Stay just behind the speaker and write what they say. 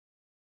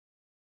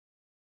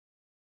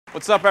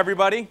What's up,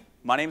 everybody?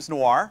 My name is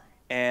Nawar,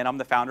 and I'm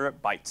the founder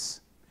at Bytez.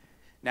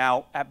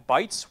 Now, at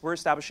Bytez, we're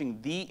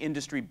establishing the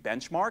industry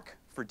benchmark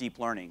for deep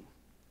learning.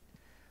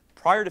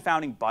 Prior to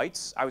founding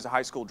Bytez, I was a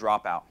high school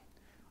dropout.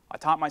 I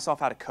taught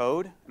myself how to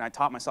code, and I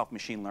taught myself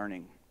machine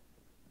learning.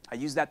 I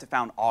used that to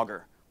found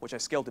Augur, which I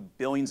scaled to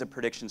billions of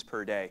predictions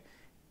per day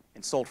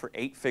and sold for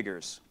 8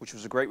 figures, which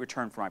was a great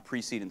return for my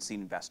pre-seed and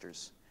seed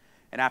investors.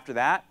 And after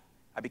that,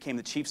 I became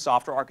the chief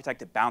software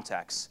architect at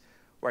Bytez,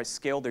 where I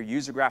scaled their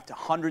user graph to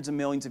hundreds of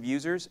millions of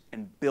users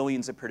and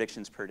billions of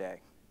predictions per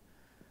day.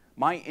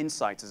 My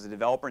insights as a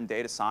developer and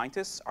data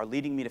scientist are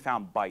leading me to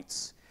found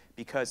Bytez,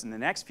 because in the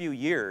next few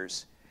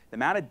years, the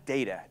amount of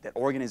data that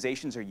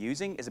organizations are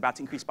using is about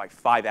to increase by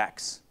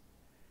 5x.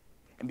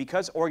 And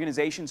because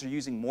organizations are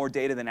using more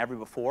data than ever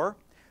before,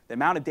 the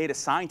amount of data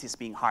scientists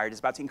being hired is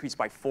about to increase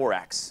by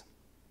 4x.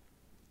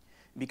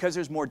 Because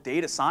there's more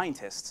data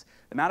scientists,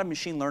 the amount of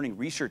machine learning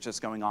research that's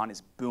going on is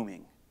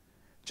booming.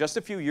 Just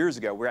a few years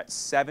ago, we're at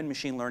 7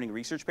 machine learning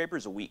research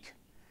papers a week.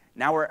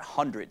 Now we're at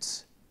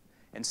hundreds.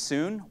 And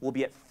soon, we'll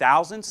be at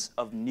thousands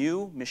of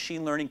new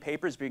machine learning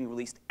papers being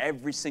released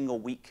every single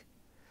week.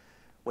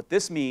 What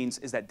this means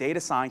is that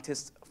data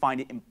scientists find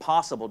it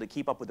impossible to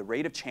keep up with the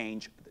rate of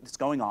change that's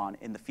going on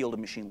in the field of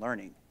machine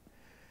learning.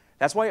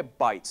 That's why at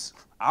Bytez,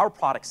 our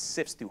product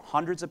sifts through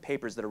hundreds of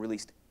papers that are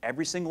released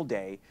every single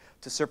day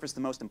to surface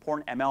the most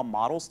important ML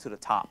models to the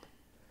top.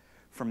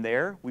 From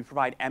there, we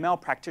provide ML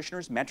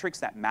practitioners metrics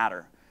that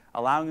matter,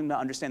 allowing them to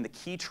understand the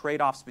key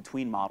trade-offs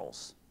between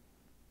models.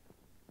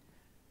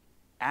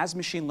 As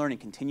machine learning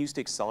continues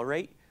to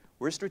accelerate,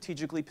 we're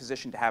strategically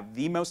positioned to have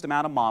the most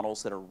amount of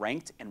models that are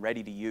ranked and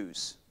ready to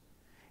use.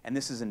 And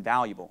this is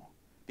invaluable,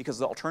 because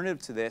the alternative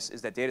to this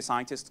is that data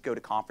scientists go to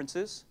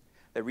conferences,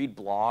 they read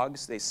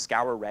blogs, they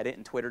scour Reddit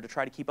and Twitter to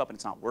try to keep up, and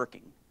it's not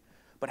working.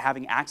 But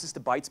having access to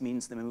Bytez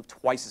means they move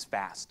twice as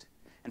fast.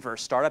 And for a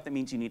startup, that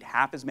means you need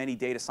half as many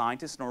data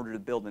scientists in order to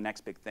build the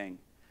next big thing.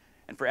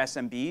 And for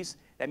SMBs,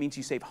 that means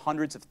you save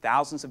hundreds of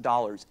thousands of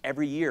dollars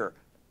every year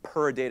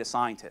per data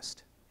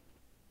scientist.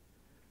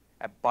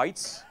 At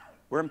Bytez,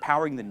 we're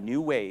empowering the new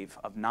wave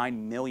of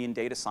 9 million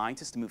data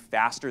scientists to move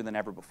faster than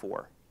ever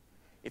before.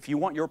 If you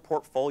want your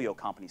portfolio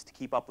companies to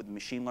keep up with the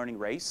machine learning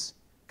race,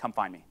 come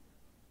find me.